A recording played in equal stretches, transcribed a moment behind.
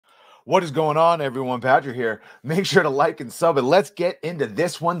What is going on, everyone? Badger here. Make sure to like and sub, and let's get into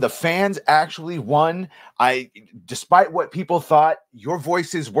this one. The fans actually won. Despite what people thought, your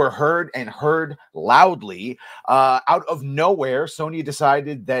voices were heard and heard loudly. Out of nowhere, Sony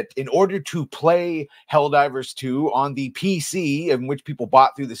decided that in order to play Helldivers 2 on the PC, in which people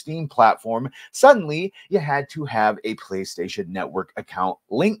bought through the Steam platform, suddenly you had to have a PlayStation Network account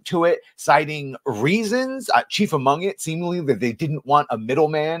linked to it, citing reasons, chief among it, seemingly that they didn't want a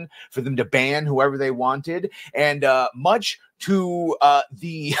middleman for them to ban whoever they wanted. And much to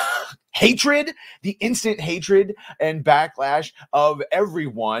the hatred, the instant hatred and backlash of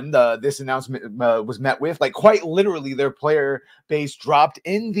everyone, this announcement was met with, like, quite literally, their player base dropped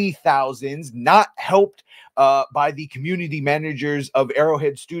in the thousands, not helped by the community managers of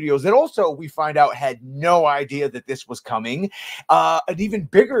Arrowhead Studios that also, we find out, had no idea that this was coming. An even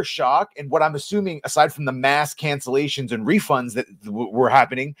bigger shock, and what I'm assuming, aside from the mass cancellations and refunds that were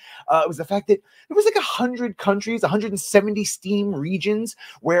happening, was the fact that it was like 100 countries, 170 Steam regions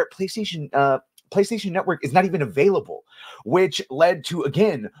where PlayStation Network is not even available, which led to,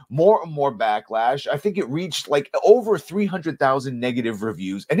 again, more and more backlash. I think it reached like over 300,000 negative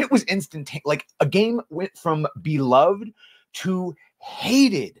reviews, and it was instantaneous. Like, a game went from beloved to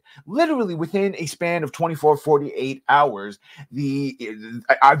hated literally within a span of 48 hours.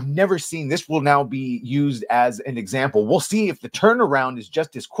 I've never seen this. Will now be used as an example. We'll see if the turnaround is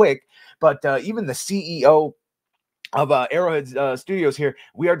just as quick, but even the CEO of Arrowhead Studios here,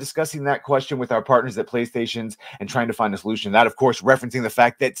 we are discussing that question with our partners at PlayStation's and trying to find a solution. That, of course, referencing the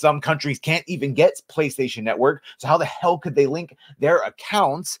fact that some countries can't even get PlayStation Network, so how the hell could they link their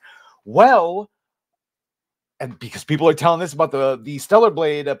accounts? Well, and because people are telling us about the Stellar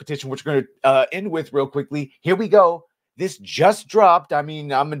Blade petition, which we're going to end with real quickly, here we go. This just dropped. I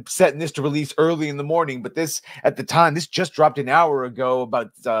mean, I'm setting this to release early in the morning, but this, at the time, this just dropped an hour ago,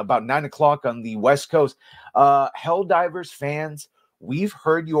 about 9 o'clock on the West Coast. Helldivers fans, we've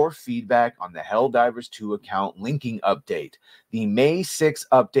heard your feedback on the Helldivers 2 account linking update. The May 6th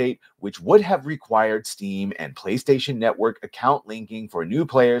update, which would have required Steam and PlayStation Network account linking for new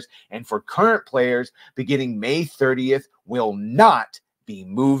players and for current players beginning May 30th, will not be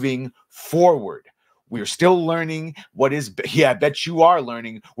moving forward. We're still learning what is, I bet you are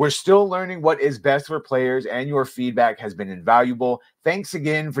learning. We're still learning what is best for players, and your feedback has been invaluable. Thanks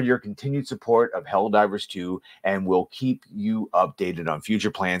again for your continued support of Helldivers 2, and we'll keep you updated on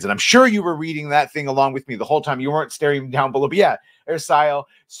future plans. And I'm sure you were reading that thing along with me the whole time. You weren't staring down below, but yeah, there's Sile.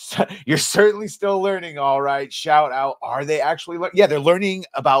 You're certainly still learning, all right. Shout out. Are they actually learning? Yeah, they're learning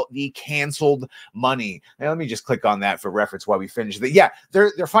about the canceled money. Now, let me just click on that for reference while we finish that. Yeah, they're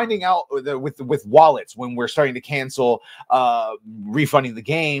finding out with wallets when we're starting to cancel refunding the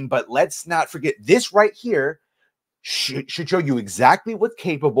game. But let's not forget, this right here should show you exactly what's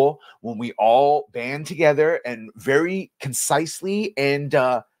capable when we all band together and very concisely and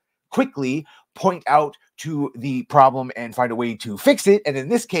quickly point out to the problem and find a way to fix it. And in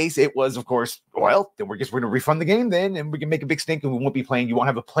this case, it was, of course, well, then we're going to refund the game then, and we can make a big stink, and we won't be playing. You won't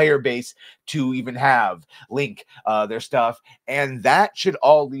have a player base to even have link their stuff. And that should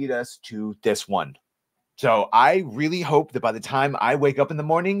all lead us to this one. So I really hope that by the time I wake up in the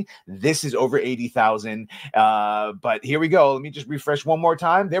morning, this is over 80,000. But here we go. Let me just refresh one more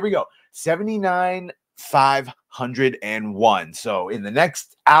time. There we go. 79,501. So in the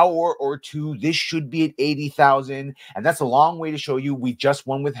next hour or two, this should be at 80,000. And that's a long way to show you we just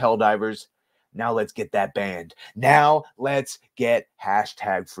won with Helldivers. Now let's get that banned. Now let's get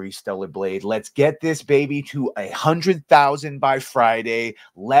hashtag free Stellar Blade. Let's get this baby to 100,000 by Friday.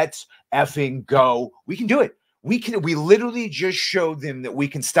 Let's effing go. We can do it. We literally just showed them that we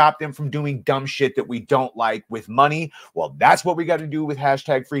can stop them from doing dumb shit that we don't like with money. Well, that's what we got to do with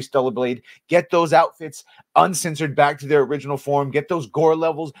hashtag free Stellar Blade. Get those outfits uncensored back to their original form. Get those gore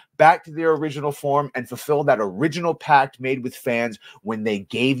levels back to their original form, and fulfill that original pact made with fans when they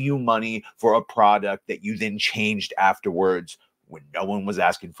gave you money for a product that you then changed afterwards when no one was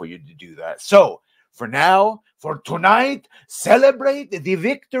asking for you to do that. So for now, for tonight, celebrate the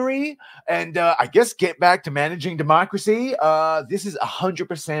victory and I guess get back to managing democracy. This is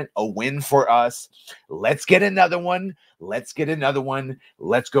 100% a win for us. Let's get another one. Let's get another one.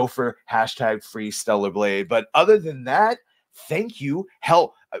 Let's go for hashtag free Stellar Blade. But other than that, thank you.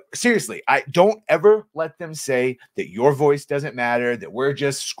 Hell, seriously, I don't ever let them say that your voice doesn't matter, that we're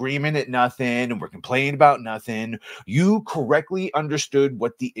just screaming at nothing and we're complaining about nothing. You correctly understood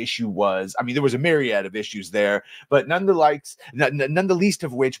what the issue was. I mean, there was a myriad of issues there, but none the least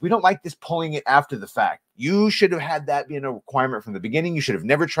of which, we don't like this pulling it after the fact. You should have had that being a requirement from the beginning. You should have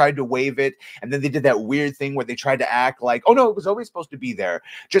never tried to waive it. And then they did that weird thing where they tried to act like, oh no, it was always supposed to be there.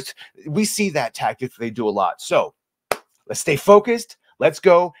 We see that tactic they do a lot. So let's stay focused. Let's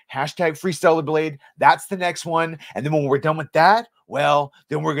go. Hashtag Free Stellar Blade. That's the next one. And then when we're done with that, well,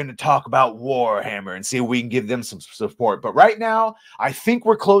 then we're going to talk about Warhammer and see if we can give them some support. But right now, I think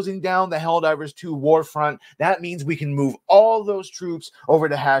we're closing down the Helldivers 2 Warfront. That means we can move all those troops over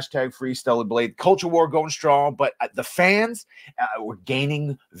to hashtag Free Stellar Blade. Culture War going strong, but the fans, we're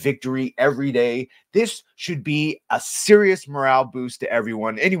gaining victory every day. This should be a serious morale boost to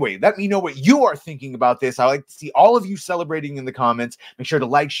everyone. Anyway, let me know what you are thinking about this. I like to see all of you celebrating in the comments. Make sure to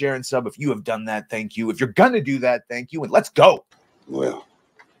like, share, and sub if you have done that. Thank you. If you're going to do that, thank you. And let's go. Well,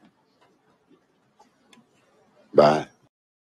 bye.